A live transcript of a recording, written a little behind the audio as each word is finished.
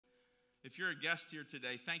If you're a guest here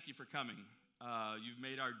today, thank you for coming. You've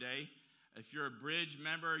made our day. If you're a Bridge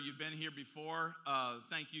member, you've been here before,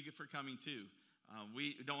 thank you for coming too.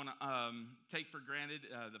 We don't want to take for granted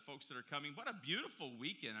the folks that are coming. What a beautiful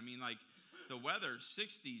weekend. I mean, like the weather,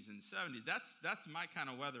 60s and 70s. That's my kind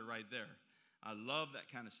of weather right there. I love that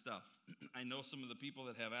kind of stuff. I know some of the people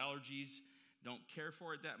that have allergies don't care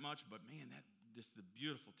for it that much, but man, that just the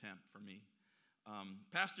beautiful temp for me.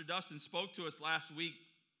 Pastor Dustin spoke to us last week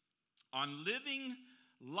on living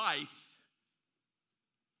life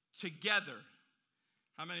together.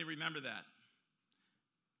 How many remember that?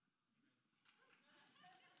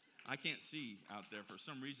 I can't see out there. For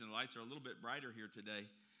some reason, the lights are a little bit brighter here today,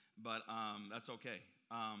 but that's okay.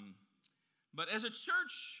 But as a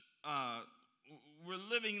church, we're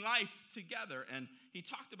living life together. And he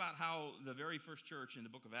talked about how the very first church in the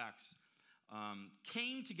book of Acts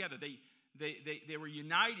came together. They were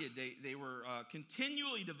united. They were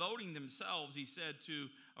continually devoting themselves, he said, to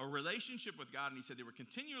a relationship with God. And he said they were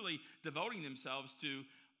continually devoting themselves to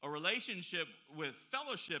a relationship with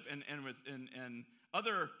fellowship and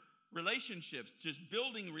other relationships, just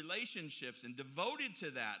building relationships and devoted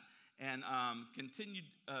to that and continued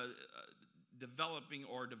developing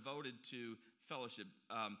or devoted to fellowship.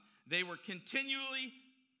 They were continually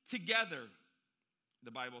together,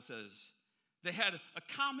 the Bible says. They had a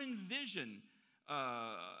common vision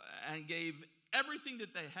and gave everything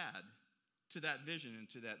that they had to that vision and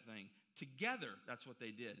to that thing. Together, that's what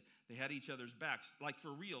they did. They had each other's backs. Like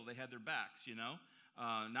for real, they had their backs, you know.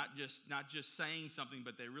 Not just saying something,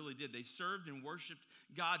 but they really did. They served and worshiped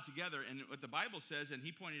God together. And what the Bible says, and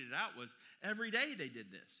he pointed it out, was every day they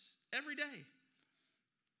did this. Every day.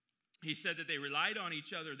 He said that they relied on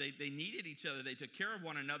each other. They needed each other. They took care of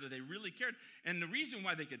one another. They really cared. And the reason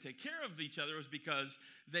why they could take care of each other was because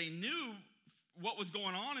they knew what was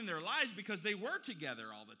going on in their lives because they were together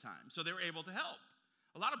all the time. So they were able to help.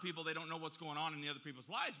 A lot of people, they don't know what's going on in the other people's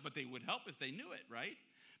lives, but they would help if they knew it, right?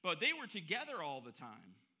 But they were together all the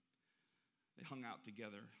time. They hung out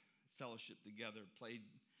together, fellowshiped together, played,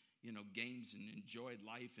 games and enjoyed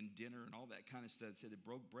life and dinner and all that kind of stuff. They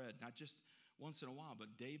broke bread, not just once in a while,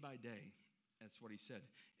 but day by day. That's what he said.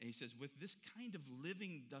 And he says, with this kind of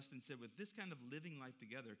living, Dustin said, with this kind of living life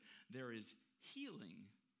together, there is healing.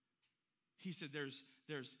 He said there's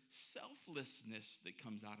selflessness that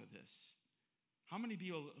comes out of this. How many of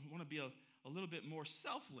you want to be a little bit more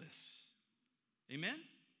selfless? Amen?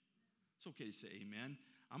 It's okay to say amen.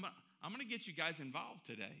 I'm going to get you guys involved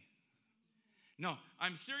today. No,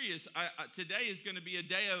 I'm serious. Today is going to be a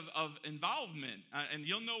day of involvement. And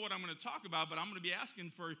you'll know what I'm going to talk about, but I'm going to be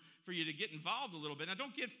asking for you to get involved a little bit. Now,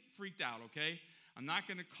 don't get freaked out, okay? I'm not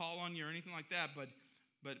going to call on you or anything like that, but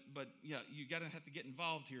yeah, you got to have to get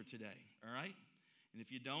involved here today, all right? And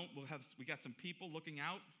if you don't, we got some people looking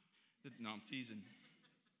out. No, I'm teasing.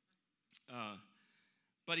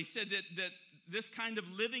 But he said that this kind of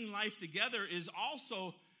living life together is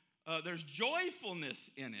also, there's joyfulness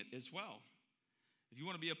in it as well. If you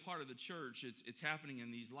want to be a part of the church, it's happening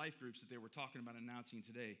in these life groups that they were talking about announcing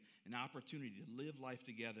today, an opportunity to live life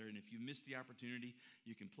together. And if you missed the opportunity,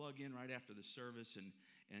 you can plug in right after the service and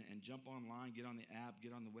jump online, get on the app,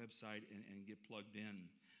 get on the website, and get plugged in.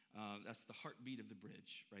 That's the heartbeat of the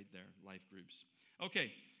Bridge right there, life groups.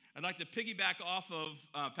 Okay, I'd like to piggyback off of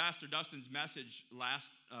Pastor Dustin's message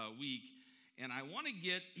last week, and I want to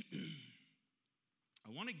get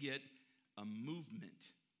a movement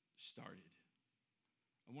started.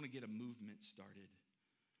 I want to get a movement started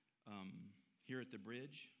here at the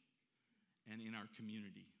Bridge and in our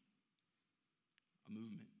community. A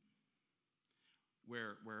movement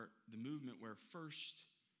where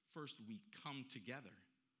first we come together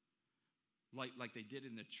like they did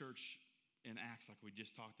in the church in Acts, like we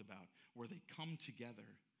just talked about, where they come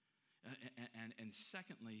together. And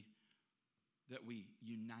secondly, that we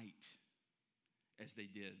unite as they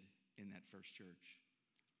did in that first church.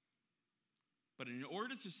 But in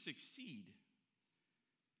order to succeed,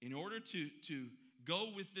 in order to go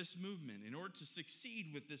with this movement, in order to succeed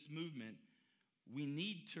with this movement, we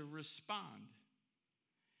need to respond.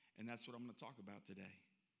 And that's what I'm going to talk about today.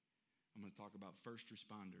 I'm going to talk about first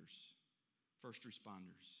responders. First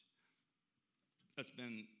responders. That's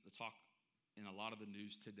been the talk in a lot of the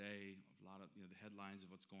news today, a lot of the headlines of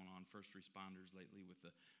what's going on, first responders lately with the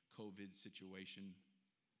COVID situation.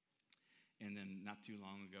 And then not too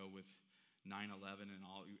long ago with 9/11 and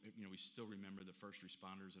all, we still remember the first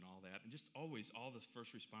responders and all that. And just always all the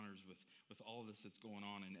first responders with all this that's going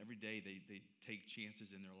on. And every day they take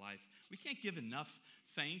chances in their life. We can't give enough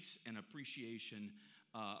thanks and appreciation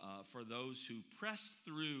for those who press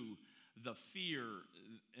through the fear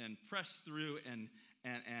and press through and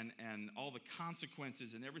and all the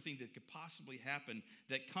consequences and everything that could possibly happen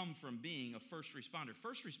that come from being a first responder.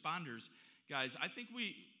 First responders, guys, I think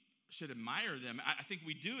we should admire them. I think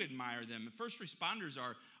we do admire them. First responders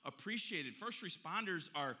are appreciated. First responders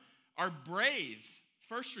are brave.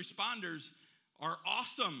 First responders are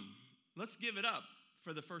awesome. Let's give it up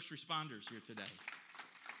for the first responders here today.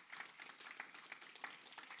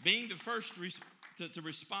 Being the first to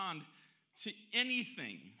respond to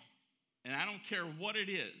anything, and I don't care what it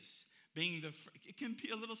is, it can be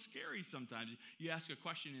a little scary sometimes. You ask a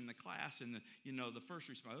question in the class, and the first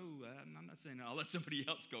response, I'm not saying no, I'll let somebody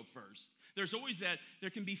else go first. There's always that. There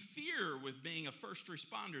can be fear with being a first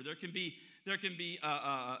responder. There can be.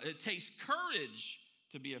 It takes courage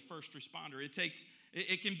to be a first responder.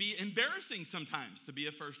 It can be embarrassing sometimes to be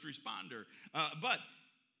a first responder, but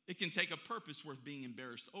it can take a purpose worth being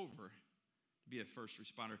embarrassed over to be a first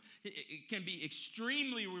responder. It can be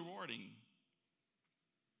extremely rewarding.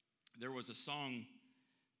 There was a song,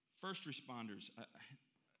 First Responders.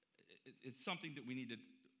 It's something that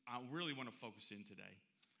I really want to focus in today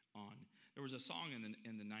on. There was a song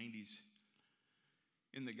in the 90s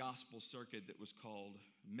in the gospel circuit that was called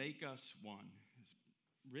Make Us One. It was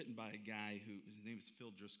written by a guy his name is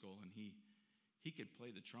Phil Driscoll, and he could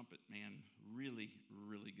play the trumpet, man, really,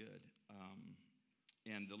 really good.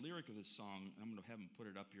 And the lyric of this song, I'm going to have him put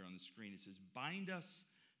it up here on the screen. It says, bind us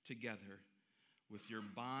together with your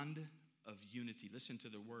bond of unity. Listen to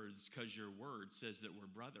the words, because your word says that we're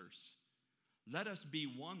brothers. Let us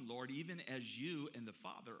be one, Lord, even as you and the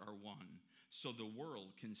Father are one, so the world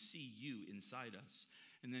can see you inside us.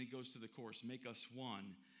 And then he goes to the chorus, make us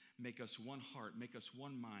one heart, make us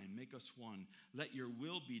one mind, make us one. Let your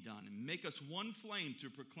will be done, and make us one flame to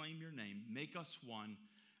proclaim your name. Make us one,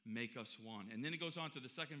 make us one. And then it goes on to the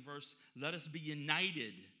second verse, let us be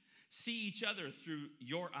united. See each other through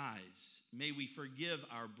your eyes. May we forgive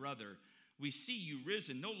our brother. We see you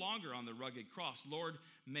risen, no longer on the rugged cross. Lord,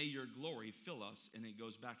 may your glory fill us. And it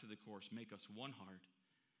goes back to the chorus, make us one heart,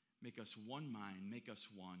 make us one mind, make us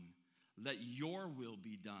one. Let your will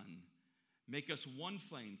be done. Make us one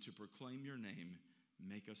flame to proclaim your name.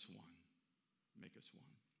 Make us one. Make us one.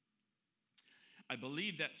 I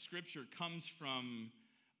believe that scripture comes from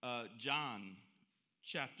John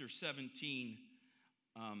chapter 17.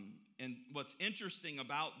 And what's interesting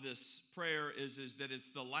about this prayer is that it's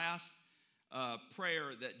the last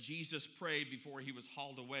prayer that Jesus prayed before he was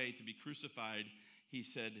hauled away to be crucified. He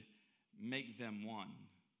said, make them one.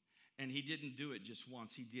 And he didn't do it just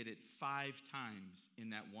once. He did it 5 times in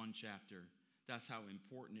that one chapter. That's how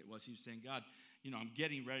important it was. He was saying, God, I'm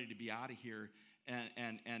getting ready to be out of here. And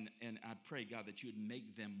I pray, God, that you would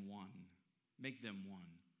make them one. Make them one.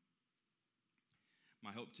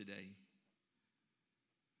 My hope today,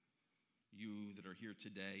 you that are here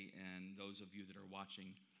today and those of you that are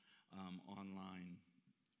watching online,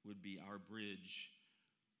 would be our bridge,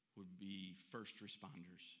 would be first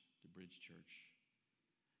responders to Bridge Church.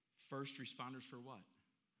 First responders for what?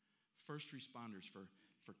 First responders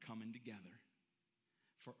for coming together,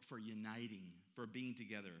 for uniting, for being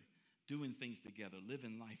together, doing things together,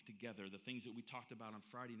 living life together, the things that we talked about on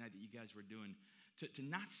Friday night that you guys were doing, to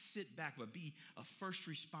not sit back, but be a first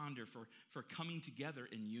responder for coming together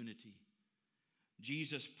in unity.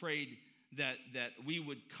 Jesus prayed that we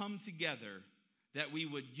would come together, that we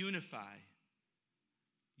would unify.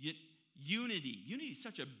 Unity is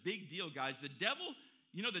such a big deal, guys. The devil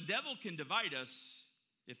can divide us.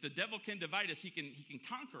 If the devil can divide us, he can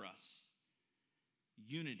conquer us.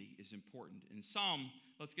 Unity is important. In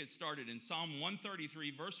let's get started. In Psalm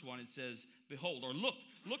 133, verse 1, it says, behold, or look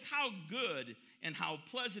how good and how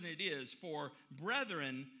pleasant it is for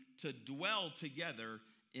brethren to dwell together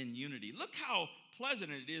in unity. Look how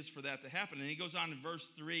pleasant it is for that to happen. And he goes on in verse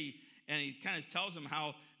 3, and he kind of tells them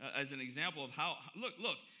how, as an example of how,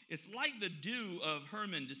 look, it's like the dew of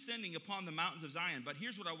Hermon descending upon the mountains of Zion. But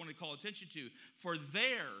here's what I want to call attention to. For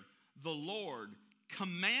there the Lord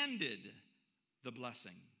commanded the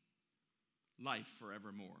blessing, life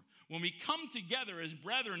forevermore. When we come together as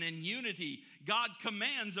brethren in unity, God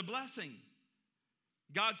commands a blessing.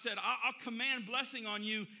 God said, I'll command blessing on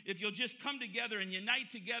you if you'll just come together and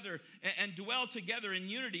unite together and dwell together in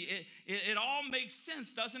unity. It all makes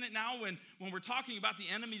sense, doesn't it, now when we're talking about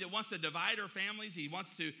the enemy that wants to divide our families, he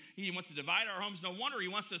wants to divide our homes. No wonder he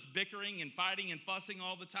wants us bickering and fighting and fussing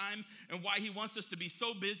all the time, and why he wants us to be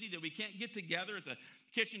so busy that we can't get together at the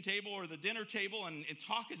kitchen table or the dinner table and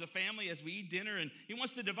talk as a family as we eat dinner. And he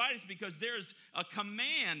wants to divide us because there's a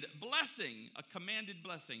commanded blessing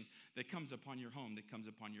that comes upon your home, that comes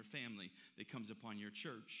upon your family, that comes upon your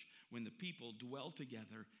church when the people dwell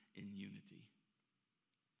together in unity.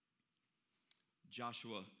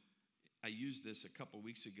 Joshua, I used this a couple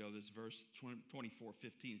weeks ago, this verse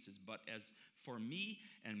 24:15 says, but as for me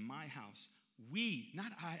and my house, we,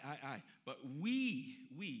 not I, but we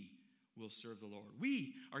will serve the Lord.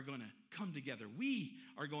 We are going to come together. We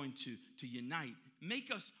are going to unite.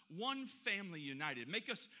 Make us one family united.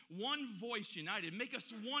 Make us one voice united. Make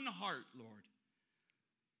us one heart, Lord.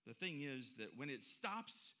 The thing is that when it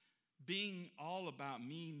stops being all about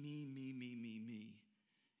me,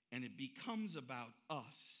 and it becomes about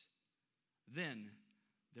us, then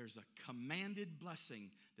there's a commanded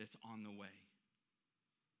blessing that's on the way.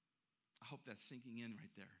 I hope that's sinking in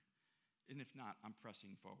right there. And if not, I'm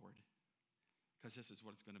pressing forward, because this is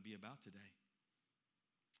what it's going to be about today.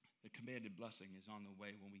 The commanded blessing is on the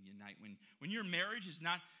way when we unite. When your marriage is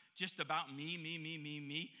not just about me,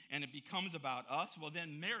 and it becomes about us, well,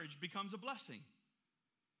 then marriage becomes a blessing.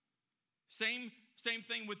 Same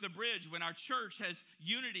thing with the bridge. When our church has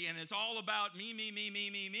unity and it's all about me,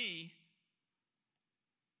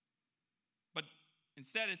 but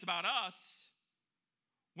instead it's about us.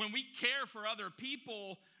 When we care for other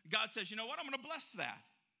people, God says, you know what? I'm going to bless that.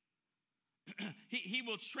 He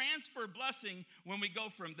will transfer blessing when we go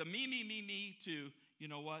from the me to, you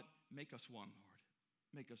know what? Make us one, Lord.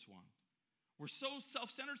 Make us one. We're so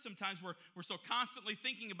self-centered sometimes. We're so constantly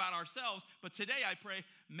thinking about ourselves. But today I pray,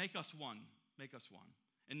 make us one. Make us one.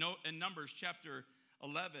 In Numbers chapter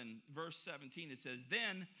 11, verse 17, it says,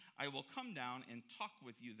 then I will come down and talk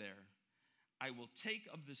with you there. I will take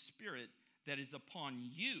of the Spirit that is upon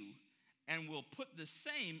you and will put the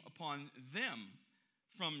same upon them,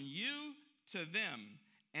 from you to them,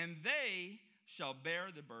 and they shall bear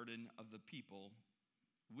the burden of the people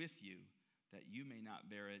with you, that you may not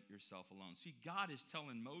bear it yourself alone. See, God is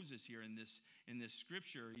telling Moses here in this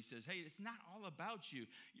scripture, he says, hey, it's not all about you.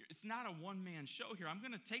 It's not a one-man show here. I'm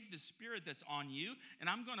going to take the Spirit that's on you, and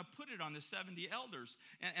I'm going to put it on the 70 elders.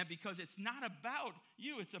 And because it's not about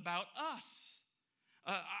you, it's about us.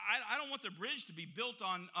 I don't want the bridge to be built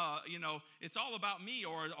on, it's all about me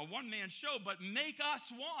or a one-man show, but make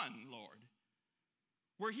us one, Lord.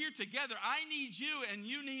 We're here together. I need you and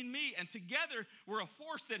you need me. And together we're a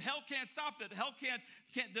force that hell can't stop, that hell can't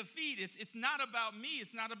defeat. It's not about me.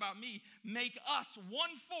 It's not about me. Make us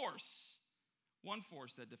one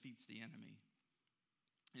force that defeats the enemy.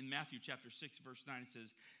 In Matthew chapter 6, verse 9, it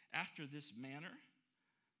says, after this manner,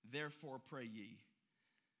 therefore pray ye,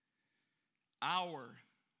 our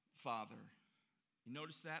Father. You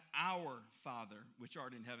notice that? Our Father, which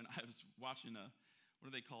art in heaven. I was watching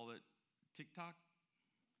what do they call it? TikTok?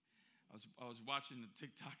 I was watching the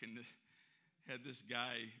TikTok and had this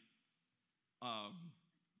guy,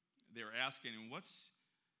 they were asking him,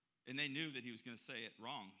 and they knew that he was going to say it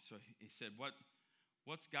wrong. So he said,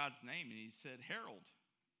 what's God's name? And he said, Harold.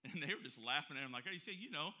 And they were just laughing at him like, oh, you say,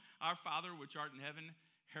 our Father which art in heaven,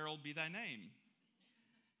 hallowed be thy name.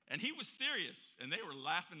 And he was serious, and they were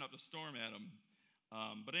laughing up a storm at him.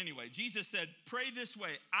 But anyway, Jesus said, pray this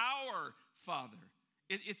way, our Father.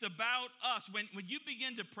 It's about us. When you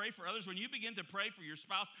begin to pray for others, when you begin to pray for your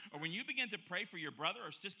spouse, or when you begin to pray for your brother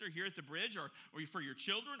or sister here at the bridge, or for your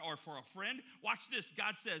children, or for a friend, watch this.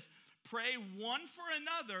 God says, pray one for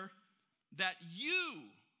another that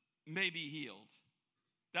you may be healed.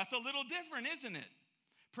 That's a little different, isn't it?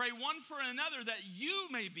 Pray one for another that you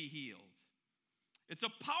may be healed. It's so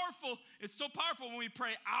powerful when we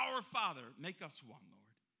pray, our Father, make us one,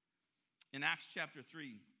 Lord. In Acts chapter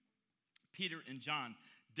 3, Peter and John,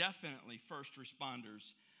 definitely first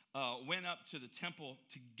responders, went up to the temple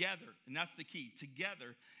together, and that's the key,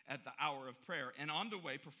 together at the hour of prayer, and on the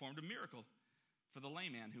way performed a miracle for the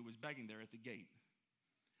lame man who was begging there at the gate.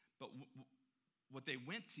 But what they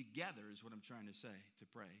went together is what I'm trying to say, to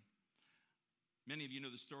pray. Many of you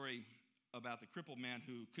know the story about the crippled man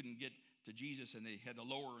who couldn't get to Jesus, and they had to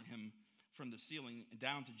lower him from the ceiling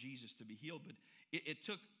down to Jesus to be healed. But it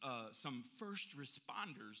took some first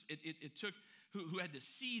responders. It took who had to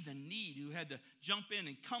see the need, who had to jump in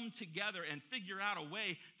and come together and figure out a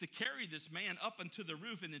way to carry this man up onto the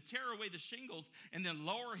roof and then tear away the shingles and then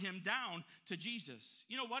lower him down to Jesus.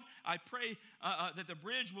 You know what? I pray that the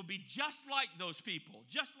bridge will be just like those people,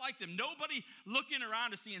 just like them. Nobody looking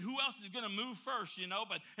around to seeing who else is going to move first,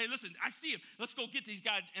 But hey, listen, I see him. Let's go get these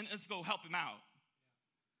guys and let's go help him out.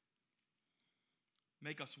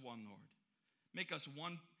 Make us one, Lord. Make us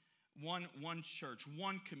one church,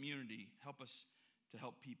 one community. Help us to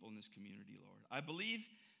help people in this community, Lord. I believe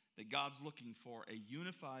that God's looking for a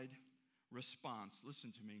unified response.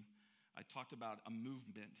 Listen to me. I talked about a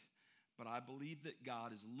movement, but I believe that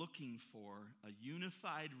God is looking for a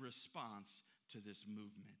unified response to this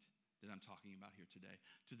movement that I'm talking about here today,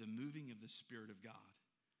 to the moving of the Spirit of God.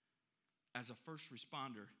 as a first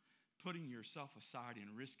responder, putting yourself aside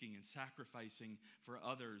and risking and sacrificing for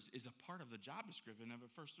others is a part of the job description of a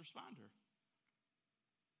first responder.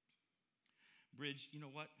 Bridge, you know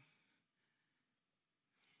what?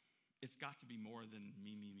 It's got to be more than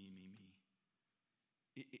me.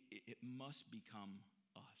 It must become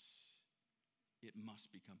us. It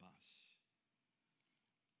must become us.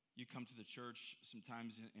 You come to the church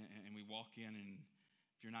sometimes and we walk in, and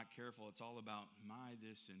if you're not careful, it's all about my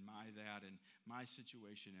this and my that and my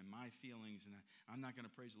situation and my feelings, and I'm not going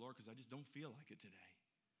to praise the Lord because I just don't feel like it today.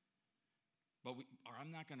 Or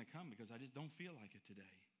I'm not going to come because I just don't feel like it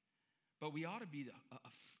today. But we ought to be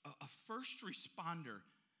a first responder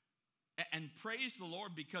and praise the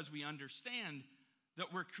Lord because we understand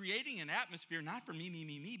that we're creating an atmosphere not for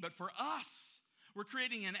me, but for us. We're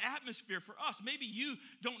creating an atmosphere for us. Maybe you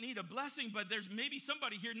don't need a blessing, but there's maybe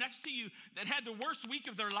somebody here next to you that had the worst week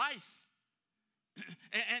of their life.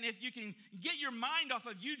 And if you can get your mind off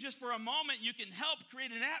of you just for a moment, you can help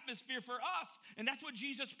create an atmosphere for us. And that's what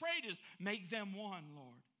Jesus prayed is, make them one,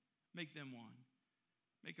 Lord. Make them one.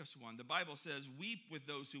 Make us one. The Bible says, weep with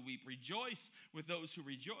those who weep. Rejoice with those who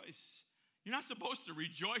rejoice. You're not supposed to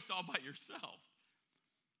rejoice all by yourself.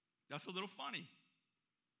 That's a little funny.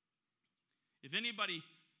 If anybody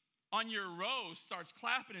on your row starts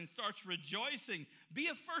clapping and starts rejoicing, be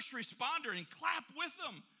a first responder and clap with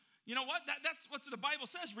them. You know what? That's what the Bible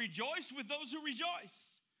says. Rejoice with those who rejoice.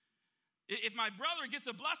 If my brother gets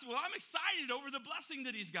a blessing, well, I'm excited over the blessing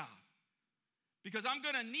that he's got because I'm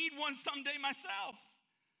going to need one someday myself.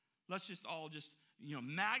 Let's just all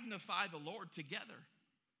magnify the Lord together.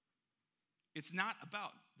 It's not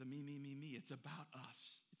about the me. It's about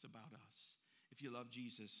us. It's about us. If you love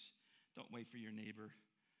Jesus, don't wait for your neighbor.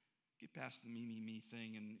 Get past the me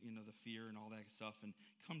thing and, the fear and all that stuff and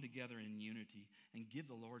come together in unity and give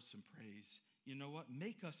the Lord some praise. You know what?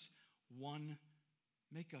 Make us one.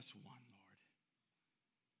 Make us one,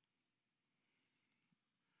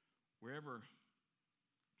 Lord.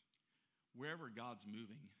 Wherever God's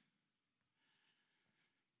moving.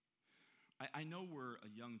 I know we're a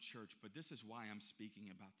young church, but this is why I'm speaking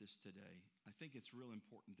about this today. I think it's real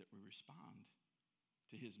important that we respond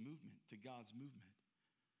to his movement, to God's movement.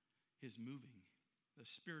 His moving, the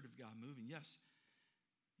Spirit of God moving. Yes,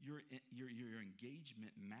 your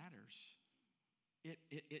engagement matters.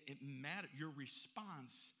 It matters. Your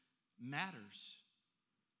response matters.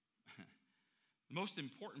 The most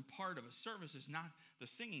important part of a service is not the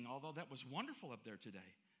singing, although that was wonderful up there today.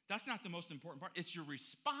 That's not the most important part. It's your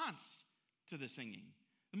response to the singing.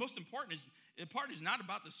 The most important part is not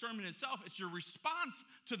about the sermon itself. It's your response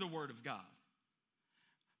to the Word of God.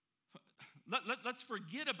 Let's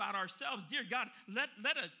forget about ourselves. Dear God, let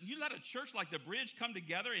a church like the Bridge come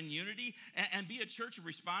together in unity and be a church of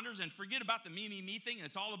responders and forget about the me thing and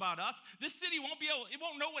it's all about us. This city won't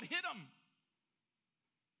know what hit them.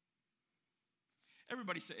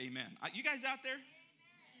 Everybody say amen. You guys out there?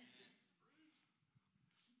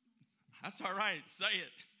 That's all right. Say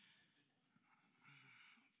it.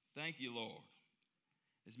 Thank you, Lord.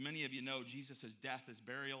 As many of you know, Jesus' death, his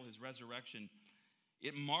burial, his resurrection,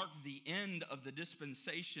 it marked the end of the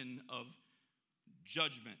dispensation of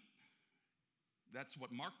judgment. That's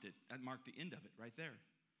what marked it. That marked the end of it right there.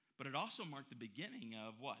 But it also marked the beginning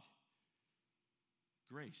of what?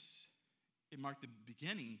 Grace. It marked the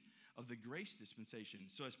beginning of the grace dispensation.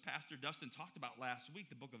 So as Pastor Dustin talked about last week,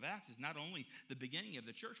 the book of Acts is not only the beginning of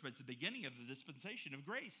the church, but it's the beginning of the dispensation of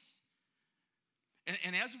grace.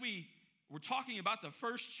 And as we were talking about the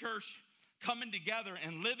first church coming together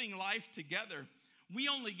and living life together, we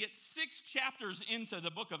only get 6 chapters into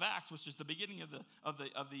the book of Acts, which is the beginning of the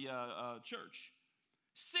church.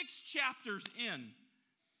 6 chapters in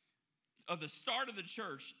of the start of the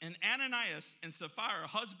church, and Ananias and Sapphira,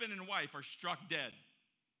 husband and wife, are struck dead.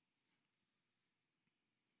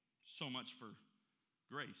 So much for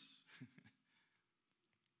grace.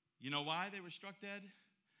 You know why they were struck dead?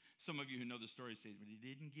 Some of you who know the story say, but he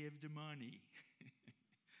didn't give the money.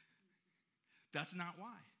 That's not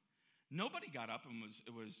why. Nobody got up and was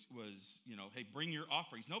hey, bring your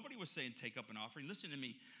offerings. Nobody was saying take up an offering. Listen to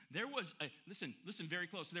me. There was listen very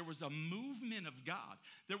close. There was a movement of God.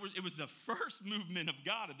 It was the first movement of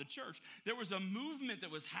God of the church. There was a movement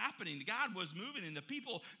that was happening. God was moving, and the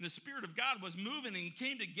people, and the Spirit of God was moving and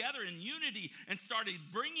came together in unity and started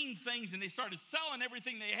bringing things, and they started selling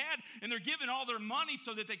everything they had, and they're giving all their money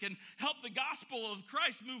so that they can help the gospel of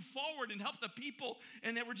Christ move forward and help the people,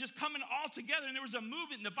 and they were just coming all together, and there was a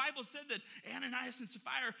movement, and the Bible said that Ananias and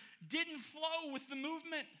Sapphira didn't flow with the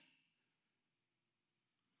movement.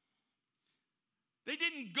 They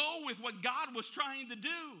didn't go with what God was trying to do.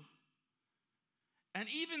 And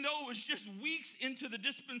even though it was just weeks into the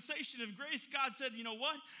dispensation of grace, God said, you know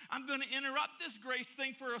what? I'm going to interrupt this grace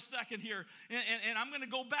thing for a second here. And I'm going to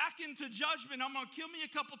go back into judgment. I'm going to kill me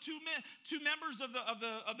two members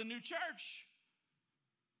of the new church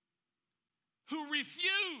who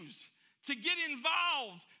refuse to get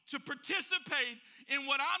involved, to participate in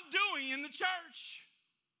what I'm doing in the church.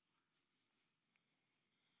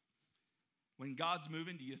 When God's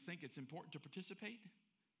moving, do you think it's important to participate?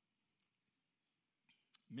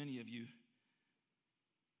 Many of you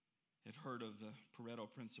have heard of the Pareto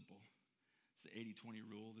principle. It's the 80-20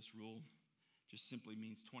 rule. This rule just simply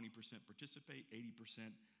means 20% participate,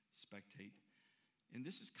 80% spectate. And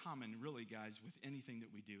this is common, really, guys, with anything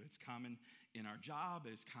that we do. It's common in our job.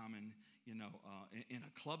 It's common, in a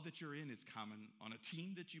club that you're in. It's common on a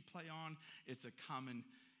team that you play on. It's a common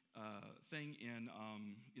thing in,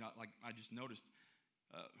 like I just noticed,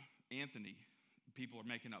 Anthony, people are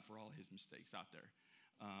making up for all his mistakes out there.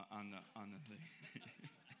 On the thing.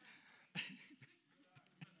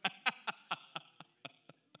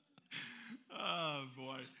 Oh,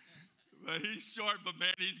 boy. But he's short, but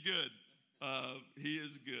man, he's good. He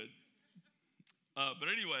is good. But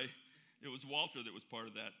anyway, it was Walter that was part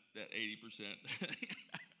of that 80%.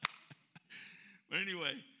 But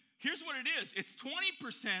anyway, here's what it is. It's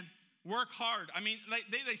 20% work hard. I mean,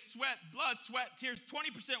 they sweat, blood, sweat, tears.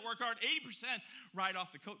 20% work hard, 80% ride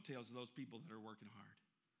off the coattails of those people that are working hard.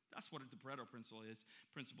 That's what the Pareto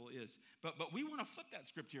principle is. But we want to flip that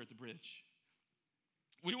script here at the Bridge.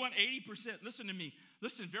 We want 80%. Listen to me.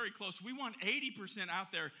 Listen very close. We want 80%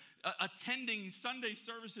 out there attending Sunday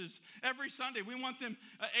services every Sunday. We want them,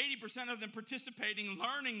 80% of them participating,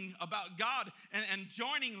 learning about God and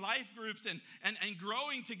joining life groups and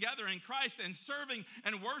growing together in Christ and serving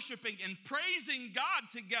and worshiping and praising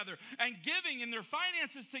God together and giving in their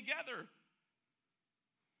finances together.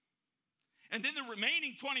 And then the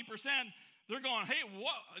remaining 20%, they're going, hey,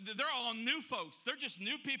 what? They're all new folks. They're just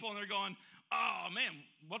new people, and they're going, oh, man,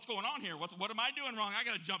 what's going on here? What am I doing wrong? I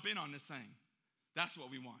got to jump in on this thing. That's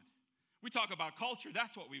what we want. We talk about culture.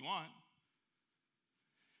 That's what we want.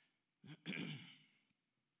 It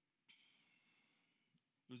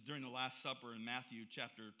was during the Last Supper in Matthew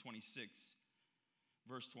chapter 26,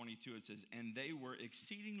 verse 22. It says, and they were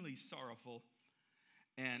exceedingly sorrowful,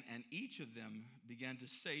 and each of them began to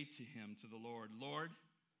say to him, to the Lord, Lord,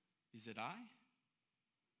 is it I?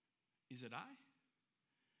 Is it I?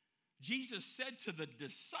 Jesus said to the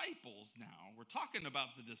disciples now, we're talking about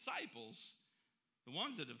the disciples, the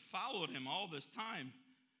ones that have followed him all this time,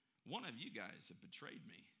 one of you guys have betrayed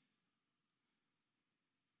me.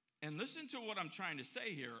 And listen to what I'm trying to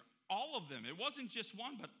say here. All of them, it wasn't just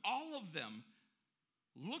one, but all of them,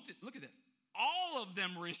 look at that. All of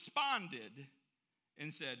them responded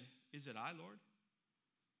and said, is it I, Lord?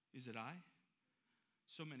 Is it I?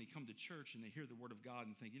 So many come to church and they hear the word of God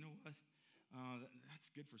and think, you know what? That's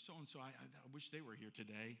good for so-and-so. I wish they were here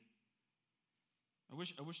today. I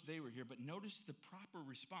wish they were here. But notice the proper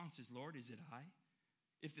response is, Lord, is it I?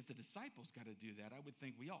 If the disciples got to do that, I would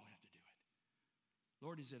think we all have to do it.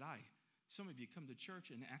 Lord, is it I? Some of you come to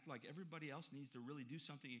church and act like everybody else needs to really do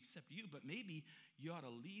something except you, but maybe you ought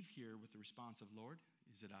to leave here with the response of, Lord,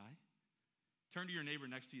 is it I? Turn to your neighbor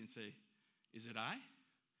next to you and say, is it I?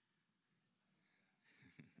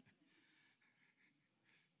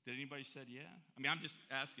 Did anybody said yeah? I mean, I'm just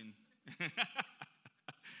asking.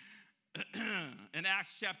 In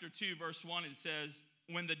Acts chapter 2, verse 1, it says,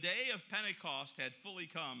 when the day of Pentecost had fully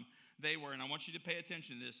come, they were, and I want you to pay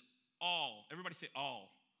attention to this, all. Everybody say all.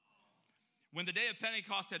 When the day of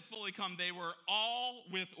Pentecost had fully come, they were all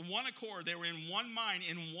with one accord. They were in one mind,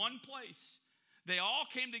 in one place. They all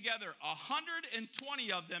came together.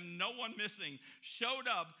 120 of them, no one missing, showed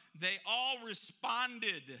up. They all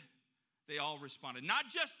responded. They all responded. Not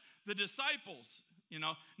just the disciples,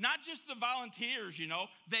 not just the volunteers,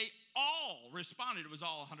 They all responded. It was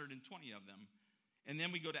all 120 of them. And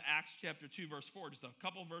then we go to Acts chapter 2, verse 4. Just a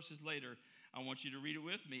couple verses later, I want you to read it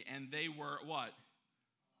with me. And they were what?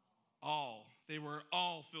 All. They were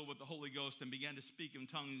all filled with the Holy Ghost and began to speak in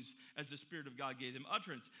tongues as the Spirit of God gave them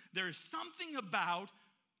utterance. There is something about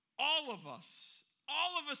all of us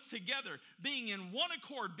together, being in one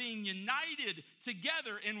accord, being united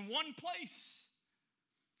together in one place.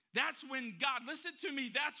 That's when God, listen to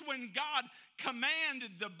me, that's when God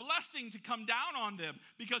commanded the blessing to come down on them,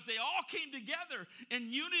 because they all came together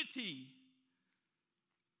in unity.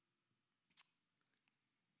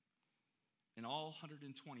 And all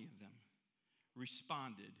 120 of them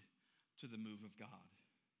responded to the move of God.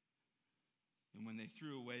 And when they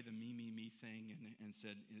threw away the me thing and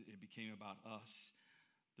said it became about us,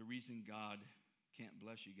 the reason God can't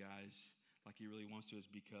bless you guys like he really wants to is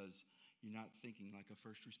because you're not thinking like a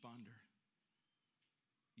first responder.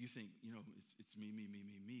 You think, it's me, me, me,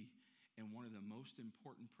 me, me. And one of the most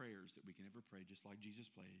important prayers that we can ever pray, just like Jesus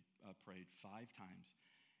prayed 5 times,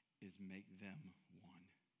 is make them one.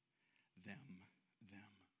 Them.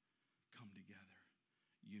 Come together.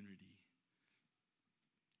 Unity.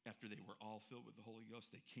 After they were all filled with the Holy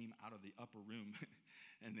Ghost, they came out of the upper room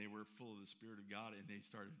and they were full of the Spirit of God, and they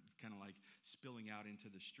started kind of like spilling out into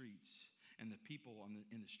the streets. And the people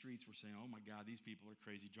in the streets were saying, oh my God, these people are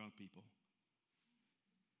crazy drunk people.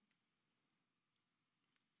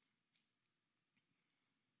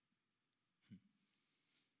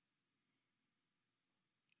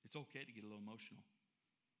 It's okay to get a little emotional.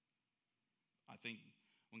 I think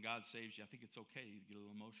when God saves you, I think it's okay to get a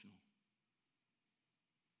little emotional.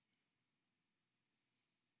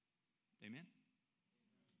 Amen?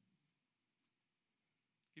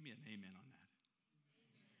 Give me an amen on that.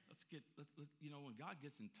 When God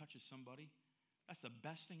gets and touches somebody, that's the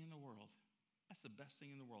best thing in the world. That's the best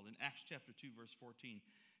thing in the world. In Acts chapter 2, verse 14,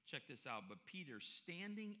 check this out. But Peter,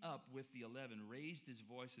 standing up with the 11, raised his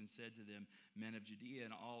voice and said to them, men of Judea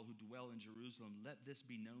and all who dwell in Jerusalem, let this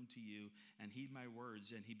be known to you and heed my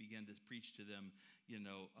words. And he began to preach to them,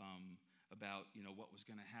 about, what was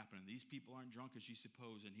going to happen. And these people aren't drunk as you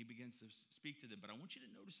suppose. And he begins to speak to them. But I want you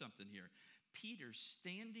to notice something here. Peter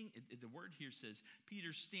standing, the word here says,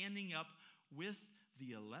 Peter standing up with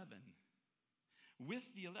the 11. With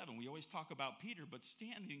the 11. We always talk about Peter, but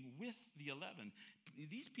standing with the 11.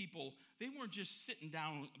 These people, they weren't just sitting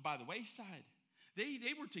down by the wayside.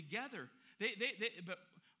 They were together. But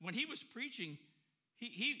when he was preaching,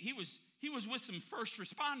 he was with some first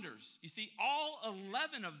responders. You see, all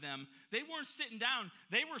 11 of them, they weren't sitting down.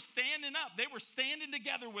 They were standing up. They were standing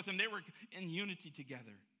together with him. They were in unity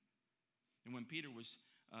together. And when Peter was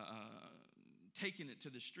taking it into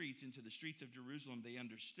the streets of Jerusalem, they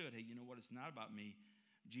understood, hey, you know what? It's not about me.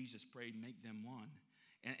 Jesus prayed, make them one.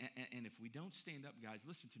 And if we don't stand up, guys,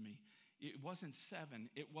 listen to me. It wasn't 7.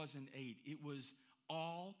 It wasn't 8. It was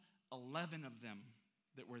all 11 of them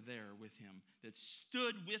that were there with him, that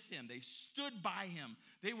stood with him. They stood by him.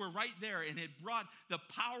 They were right there, and it brought the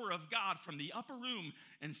power of God from the upper room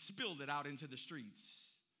and spilled it out into the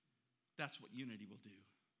streets. That's what unity will do.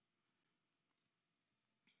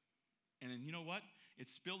 And then you know what?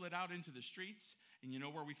 It spilled it out into the streets, and you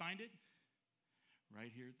know where we find it?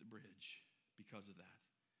 Right here at the bridge, because of that.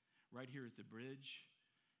 Right here at the bridge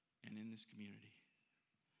and in this community.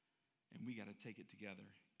 And we got to take it together,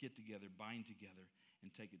 get together, bind together,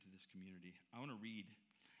 and take it to this community. I want to read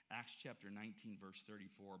Acts chapter 19, verse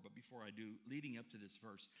 34. But before I do, leading up to this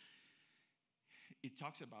verse, it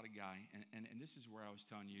talks about a guy, and this is where I was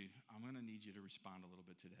telling you, I'm going to need you to respond a little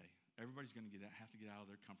bit today. Everybody's going to have to get out of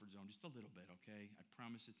their comfort zone just a little bit, okay? I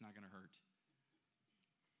promise it's not going to hurt.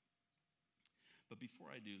 But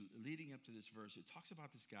before I do, leading up to this verse, it talks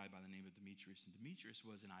about this guy by the name of Demetrius. And Demetrius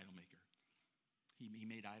was an idol maker. He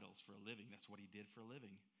made idols for a living. That's what he did for a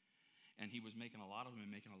living. And he was making a lot of them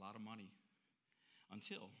and making a lot of money. And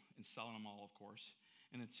selling them all, of course.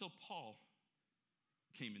 And until Paul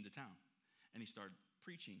came into town. And he started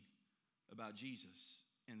preaching about Jesus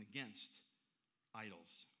and against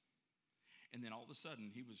idols. And then all of a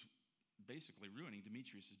sudden, he was basically ruining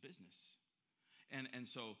Demetrius' business. And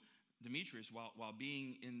so Demetrius, while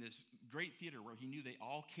being in this great theater where he knew they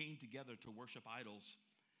all came together to worship idols,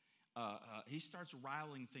 he starts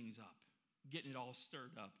riling things up, getting it all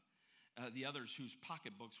stirred up. The others whose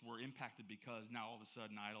pocketbooks were impacted because now all of a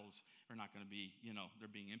sudden idols are not going to be,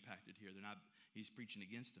 they're being impacted here. He's preaching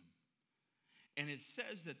against them. And it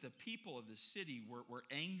says that the people of the city were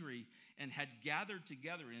angry and had gathered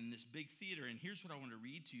together in this big theater. And here's what I want to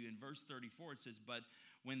read to you in verse 34. It says, but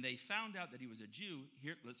when they found out that he was a Jew,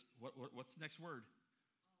 what's the next word?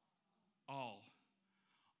 All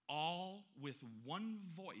with one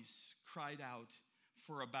voice cried out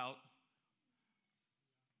for about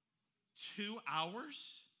 2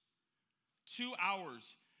 hours. 2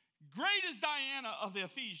 hours. Great is Diana of the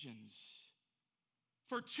Ephesians.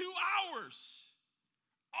 For 2 hours,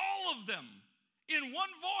 all of them in one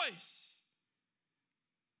voice.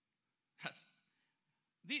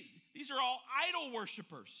 These are all idol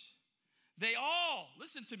worshipers. They all,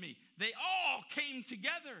 listen to me, they all came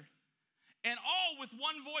together and all with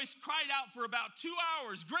one voice cried out for about 2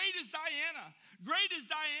 hours. Great is Diana. Great is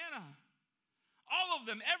Diana. All of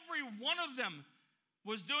them, every one of them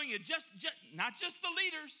was doing it, not just the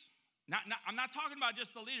leaders. I'm not talking about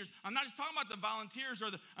just the leaders. I'm not just talking about the volunteers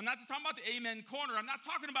I'm not talking about the Amen Corner. I'm not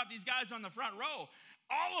talking about these guys on the front row.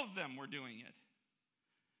 All of them were doing it.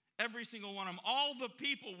 Every single one of them. All the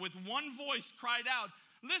people with one voice cried out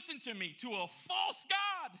listen to me, to a false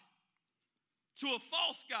God. To a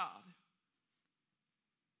false God.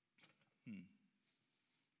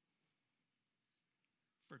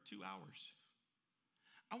 For 2 hours.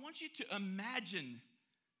 I want you to imagine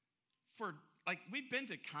we've been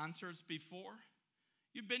to concerts before.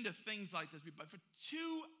 You've been to things like this before. But for 2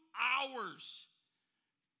 hours,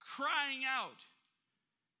 crying out.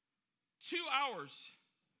 2 hours.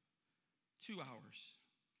 2 hours.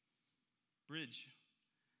 Bridge,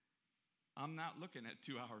 I'm not looking at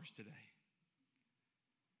 2 hours today.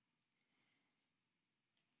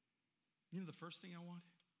 You know the first thing I want?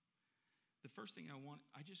 The first thing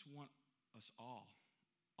I just want us all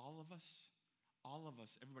of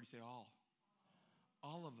us, everybody say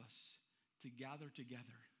all of us to gather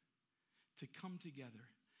together, to come together.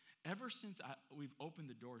 Ever since we've opened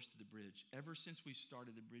the doors to the bridge, ever since we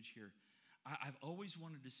started the bridge here, I've always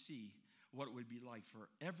wanted to see what it would be like for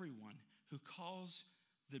everyone who calls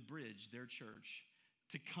the bridge their church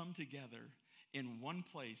to come together in one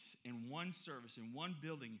place, in one service, in one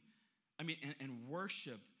building, and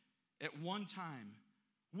worship at one time.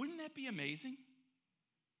 Wouldn't that be amazing?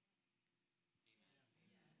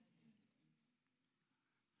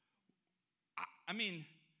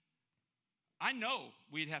 I know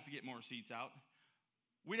we'd have to get more seats out.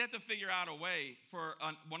 We'd have to figure out a way for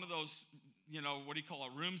one of those,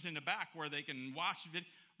 rooms in the back where they can watch it.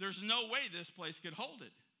 There's no way this place could hold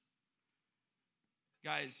it.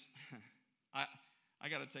 Guys, I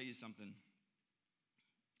got to tell you something.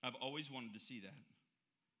 I've always wanted to see that,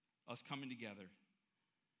 us coming together.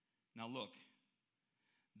 Now look,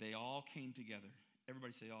 they all came together.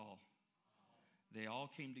 Everybody say all. They all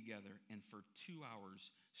came together, and for 2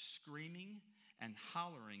 hours, screaming and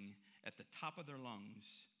hollering at the top of their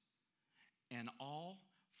lungs, and all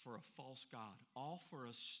for a false god, all for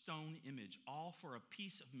a stone image, all for a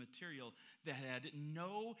piece of material that had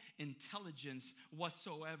no intelligence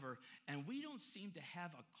whatsoever. And we don't seem to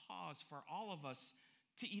have a cause for all of us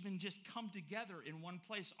to even just come together in one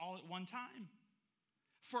place all at one time.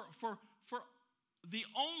 For the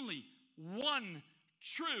only one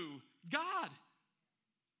true God.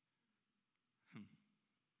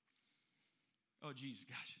 Oh, geez,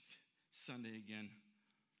 gosh, it's Sunday again.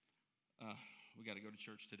 We got to go to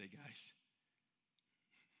church today, guys.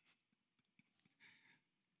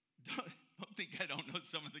 Don't think I don't know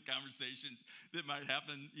some of the conversations that might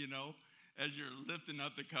happen, as you're lifting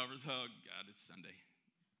up the covers. Oh, God, it's Sunday.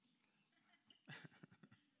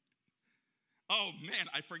 Oh, man,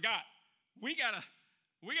 I forgot. We gotta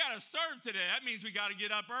serve today. That means we got to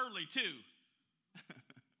get up early, too.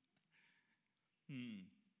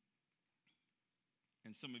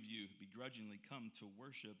 And some of you begrudgingly come to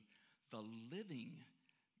worship the living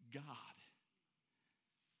God.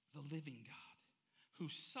 The living God who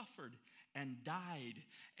suffered and died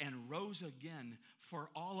and rose again for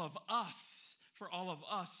all of us,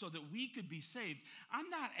 so that we could be saved. I'm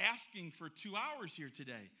not asking for 2 hours here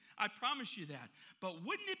today. I promise you that. But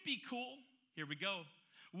wouldn't it be cool? Here we go.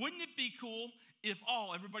 Wouldn't it be cool if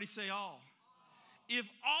everybody say all. If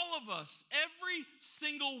all of us, every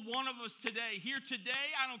single one of us today, here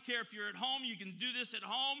today, I don't care if you're at home, you can do this at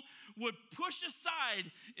home, would push aside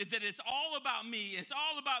that it's all about me, it's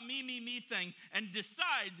all about me thing, and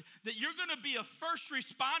decide that you're going to be a first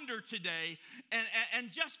responder today, and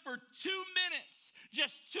just for 2 minutes,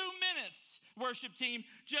 just 2 minutes, worship team,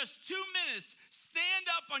 just 2 minutes, stand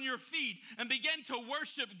up on your feet and begin to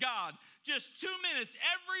worship God. Just 2 minutes,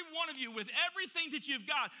 every one of you with everything that you've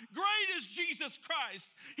got. Great is Jesus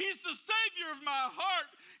Christ. He's the Savior of my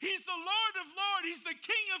heart. He's the Lord of Lords. He's the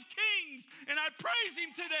King of Kings. And I praise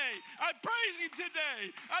Him today. I praise Him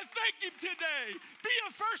today. I thank Him today. Be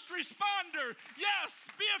a first responder. Yes,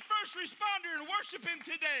 be a first responder and worship Him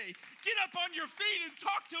today. Get up on your feet and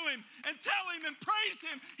talk to Him and tell Him and praise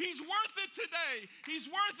Him. He's worth it today. He's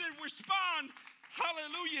worth it. Respond.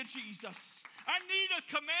 Hallelujah, Jesus. I need a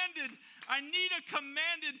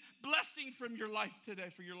commanded blessing from your life today,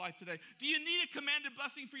 for your life today. Do you need a commanded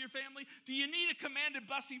blessing for your family? Do you need a commanded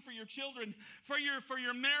blessing for your children, for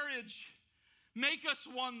your marriage? Make us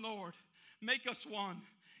one, Lord. Make us one.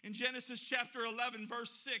 In Genesis chapter 11,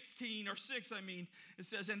 verse 16, or 6, it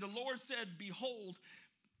says, and the Lord said, behold,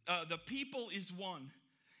 the people is one,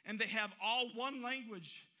 and they have all one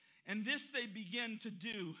language, and this they begin to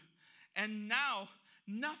do. And now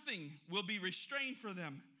nothing will be restrained for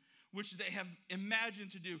them, which they have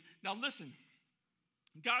imagined to do. Now listen,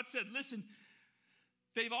 God said, listen,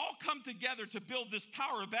 they've all come together to build this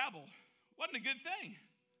Tower of Babel. Wasn't a good thing.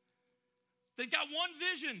 They've got one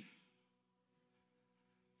vision.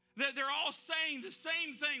 They're all saying the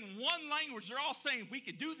same thing, one language. They're all saying, we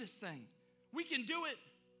can do this thing. We can do it.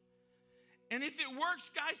 And if it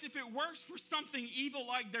works, guys, if it works for something evil,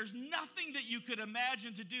 like there's nothing that you could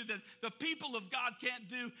imagine to do that the people of God can't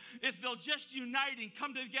do, if they'll just unite and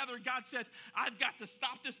come together. God said, I've got to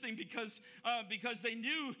stop this thing because they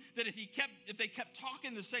knew that if they kept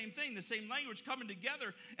talking the same thing, the same language, coming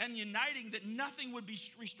together and uniting, that nothing would be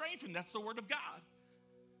restrained from. That's the word of God.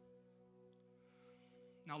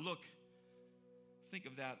 Now look, think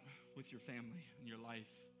of that with your family and your life,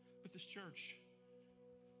 with this church.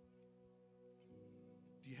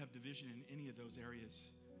 Do you have division in any of those areas?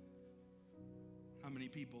 How many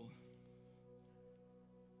people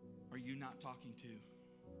are you not talking to?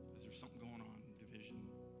 Is there something going on in division?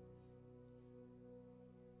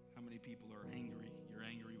 How many people are angry? You're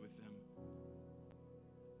angry with them.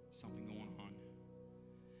 Something going on.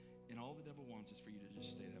 And all the devil wants is for you to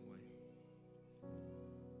just stay that way.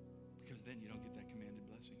 Because then you don't get that commanded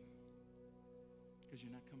blessing. Because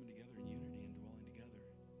you're not coming together in unity and dwelling together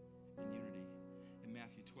in unity. In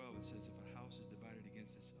Matthew 12, it says, if a house is divided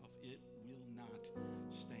against itself, it will not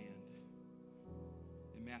stand.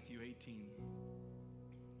 In Matthew 18,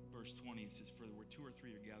 verse 20, it says, for where 2 or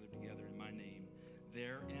 3 are gathered together in my name,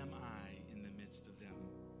 there am I in the midst of them.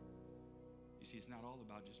 You see, it's not all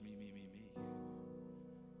about just me.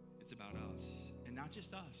 It's about us. And not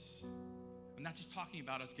just us. I'm not just talking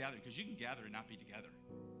about us gathering, because you can gather and not be together.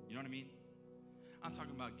 You know what I mean? I'm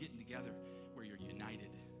talking about getting together where you're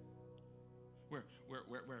united. Where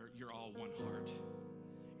you're all one heart.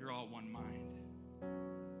 You're all one mind.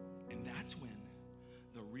 And that's when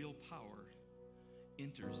the real power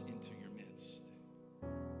enters into your midst.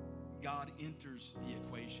 God enters the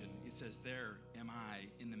equation. It says, there am I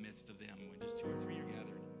in the midst of them. When just 2 or 3 are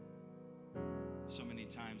gathered. So many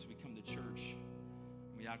times we come to church,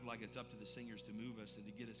 we act like it's up to the singers to move us and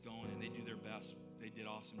to get us going, and they do their best. They did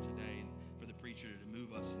awesome today, and for the preacher to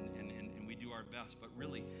move us, and we do our best. But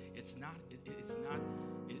really, it's not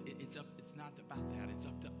about that. It's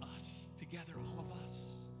up to us together, all of us.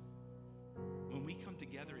 When we come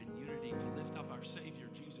together in unity to lift up our Savior,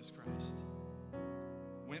 Jesus Christ.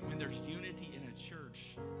 When there's unity in a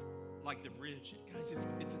church like the Bridge, guys,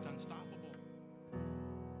 it's unstoppable.